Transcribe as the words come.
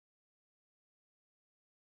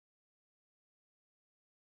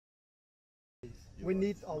We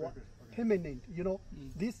need our permanent,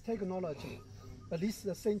 this technology, at least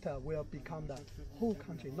the center will become the whole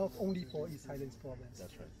country, not only for East Highlands province.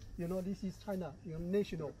 That's right. This is China,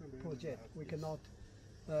 national project. We cannot,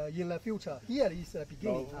 in the future, here is the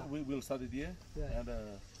beginning. No, we will start it here, yeah. and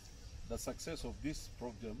the success of this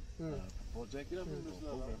program, project,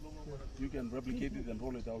 you can replicate it and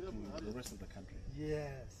roll it out to the rest of the country.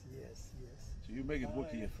 Yes. So you make it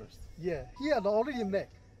work here first. Yeah, here they already make.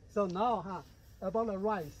 So now, about the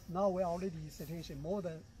rice, now we already situation more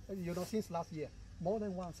than, since last year, more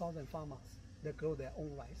than 1,000 farmers, they grow their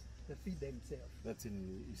own rice, they feed themselves. That's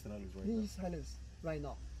in Eastern Highlands right in now? East Highlands right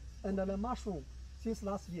now. And the mushroom, since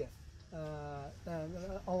last year,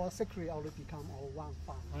 our secretary already become our one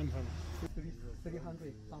farm.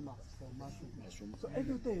 300 farmers for mushroom. So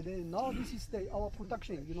every day, now this is our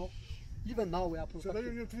production, even now we are producing. So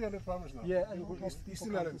there are 300 farmers now? Yeah, and because people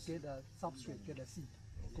come to get a substrate, get a seed,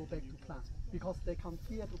 go back to plant. Because they come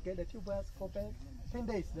here to get the tubers, go back, 10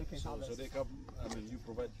 days they can harvest. So they come, you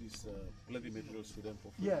provide these planting materials to them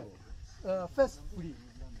for free? Yeah, first free,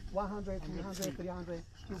 100, 200, 300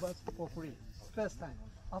 tubers for free, first time.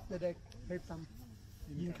 After they have some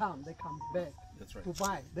income, they come back to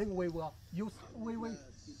buy. Then we will use,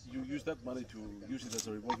 You use that money to use it as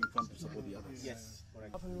a revolving fund to support the others? Yes.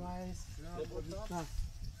 Upland rice.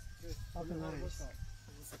 Upland rice.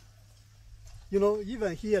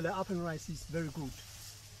 Even here the upland rice is very good.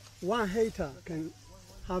 1 hectare can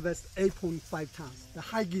harvest 8.5 tons, the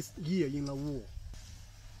highest yield in the world.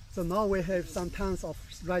 So now we have some tons of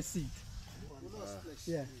rice seed.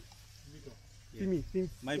 Yeah.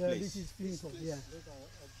 My place. This is finito, yeah.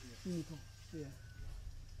 Finito, yeah.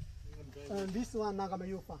 And this one,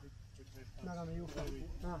 Ungai-Bena.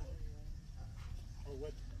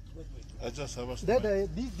 I just have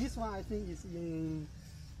this one I think is in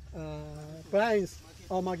Brian's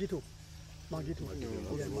or Magitu. Magitu.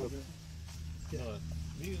 Yeah.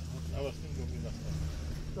 I was thinking of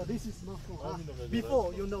So this is mushroom.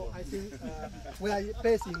 Before, I think we are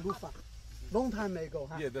based in Lufa. Long time ago.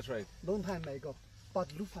 Yeah, that's right. Long time ago. But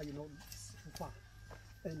Lufa, it's too far.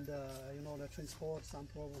 And, the transport, some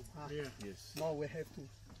problem. Yeah. Yes. Now we have to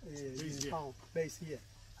in town, base here.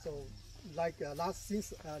 So, like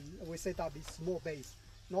since we set up this small base,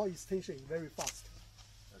 now extension very fast.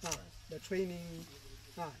 That's right. The training,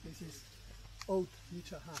 this is old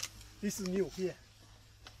feature. This is new here.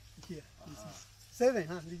 This is 7.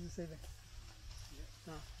 This is 7.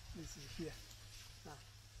 This is here.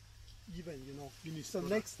 Even so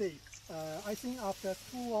next day, I think after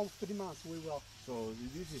 2 or 3 months we will. So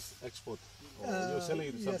this is export. You're selling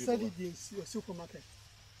it to some people? Sell it in supermarket.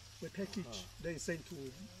 We package, then send to.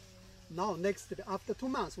 Now next after 2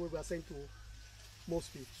 months we will send to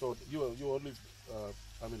most people. So you only,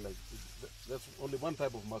 that's only one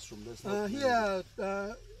type of mushroom. That's not here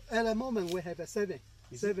at the moment we have 7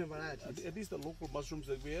 varieties. Are these the local mushrooms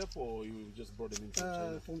that we have, or you just brought them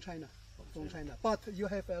in from China? From China. But you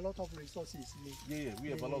have a lot of resources. Yeah, we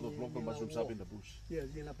have a lot of local mushrooms up in the bush. Yeah,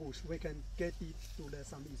 in the bush. We can get it to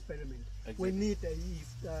some experiment. Exactly.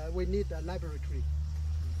 We need a laboratory.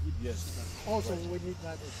 Yes. Also, we need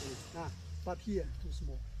laboratory. But here, too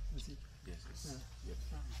small. You see. Yes.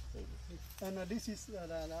 And this is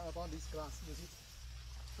about this glass. You see.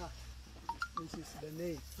 This is the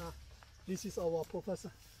name. This is our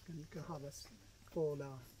professor. You can harvest for the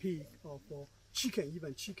pig or for chicken,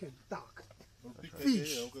 even chicken, duck,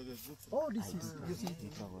 fish. All this is, you see,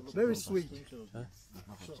 very sweet. Yeah.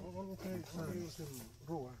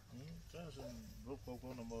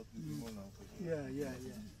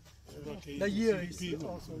 The year is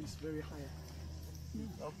also very high.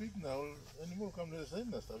 How big now? Animal come to the same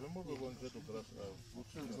nest.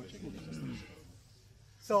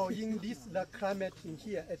 So in the climate in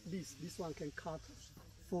here, at least this one can cut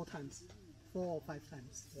 4 times. 4 or 5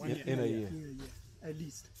 times in a year. At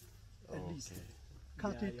least.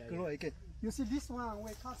 Cut it, grow again. You see this one,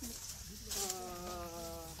 we cut it.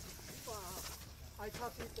 I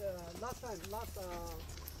cut it last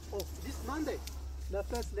this Monday. The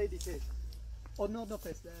first lady came. Oh no, the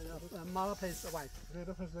first, Malapa's wife. Yeah,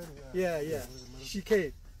 the first lady. Yeah. She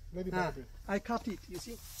came. Lady I cut it. You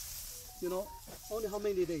see. Only how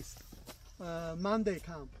many days? Monday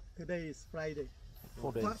come. Today is Friday.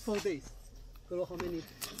 4 days. 4 days. Grow how many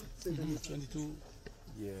centimeters? 22.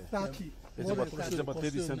 Yeah. 30. It's about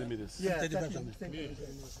 30 centimeters. Yeah, 30 centimeters.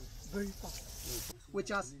 Very fast. We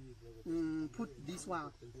just put this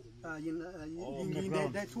one in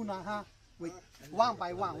the tuna, with one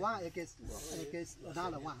by one against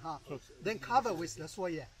another one. Then cover with the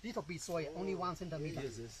soil, little bit soil, only 1 centimeter.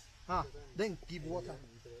 Then give water.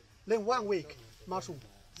 Then 1 week, mushroom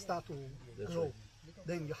start to grow.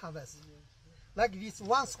 then you harvest. Like this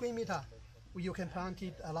 1 square meter, you can plant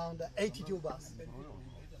it around 80 tubers.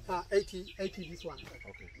 80 this one.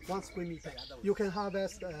 Okay. 1 square meter. You can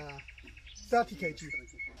harvest 30 kg.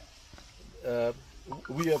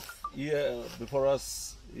 We have here before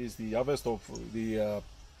us is the harvest of the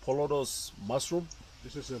Polodos mushroom.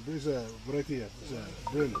 This is a variety. It's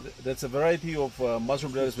a brand. That's a variety of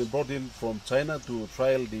mushroom that has been brought in from China to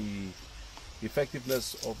trial the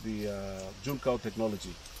effectiveness of the Juncao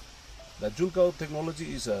technology. The Juncao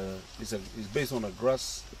technology is based on a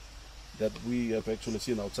grass that we have actually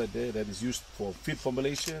seen outside there that is used for feed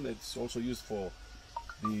formulation. It's also used for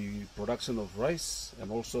the production of rice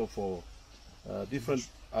and also for different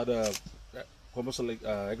other commercial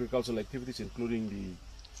agricultural activities, including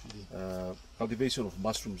the cultivation of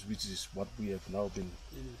mushrooms, which is what we have now been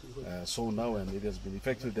sown now, and it has been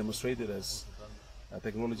effectively demonstrated as a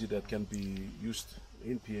technology that can be used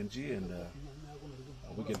in PNG, and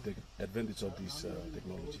we can take advantage of this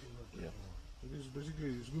technology. Yeah. It is basically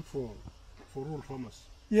it's good for rural farmers.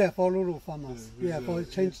 Yeah, for rural farmers. For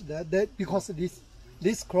change that because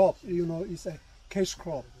this crop, you know, is a cash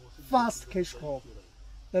crop, fast cash crop.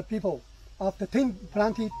 The people after 10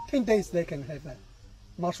 days they can have a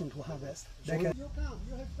mushroom to harvest. They can. You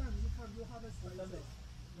harvest.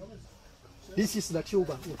 This is the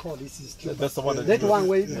tuber. We call this is tuber. That's the one. That one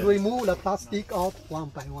we remove the plastic out one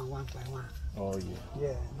by one. Oh yeah.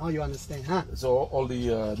 Yeah. Now you understand, huh? So all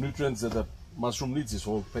the nutrients that the mushroom needs is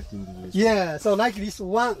all packed in this. Yeah. So like this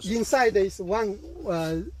one inside there is one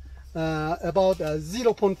about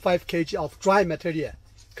 0.5 kg of dry material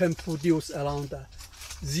can produce around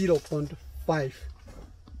 0.5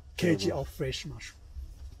 kg of fresh mushroom.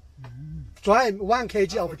 Dry 1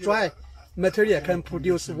 kg of dry material can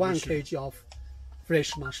produce 1 kg of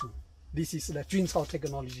fresh mushroom. This is the Juncao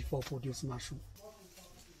technology for produce mushroom.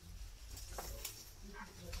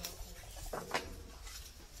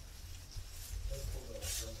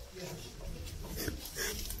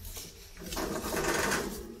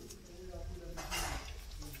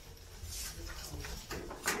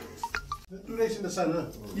 Two days in the sun, huh?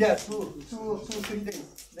 Yeah, 3 days.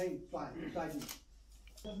 Then dry it.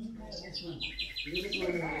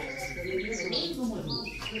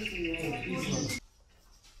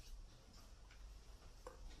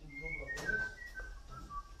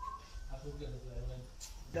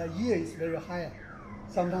 The yield is very high.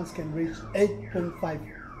 Sometimes can reach 8.5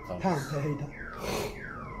 tons per hectare.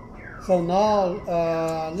 So now,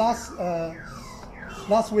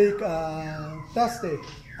 last week, Thursday,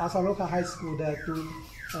 Asaloka High School they do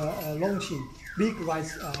launching big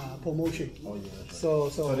rice promotion. Oh yeah. So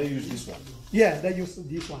they use this one. Yeah, they use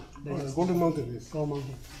this one. They use Golden Mountain is. Golden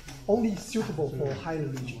Mountain. Only suitable for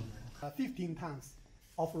highland region. 15 tons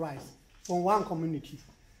of rice from one community,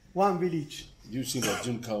 one village. Using the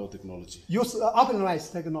Juncao technology. Use Upland Rice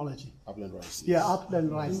technology. Upland Rice. Yes. Yeah,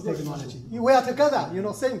 Upland Rice technology. We are together, you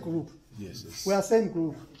know, same group. Yes. Yes. We are same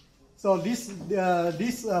group. So this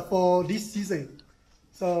for this season.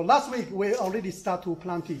 So last week we already start to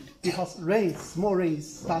plant it because small rain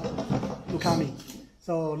start to coming.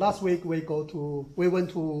 So last week we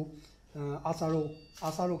went to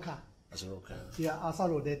Asaroka. Yeah,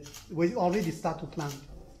 Asaro that we already start to plant.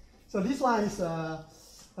 So this one is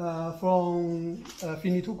from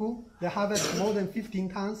Finituku. They harvest more than 15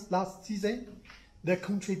 tons last season. They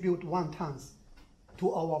contribute 1 ton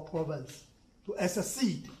to our province as a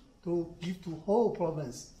seed to give to whole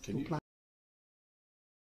province to plant.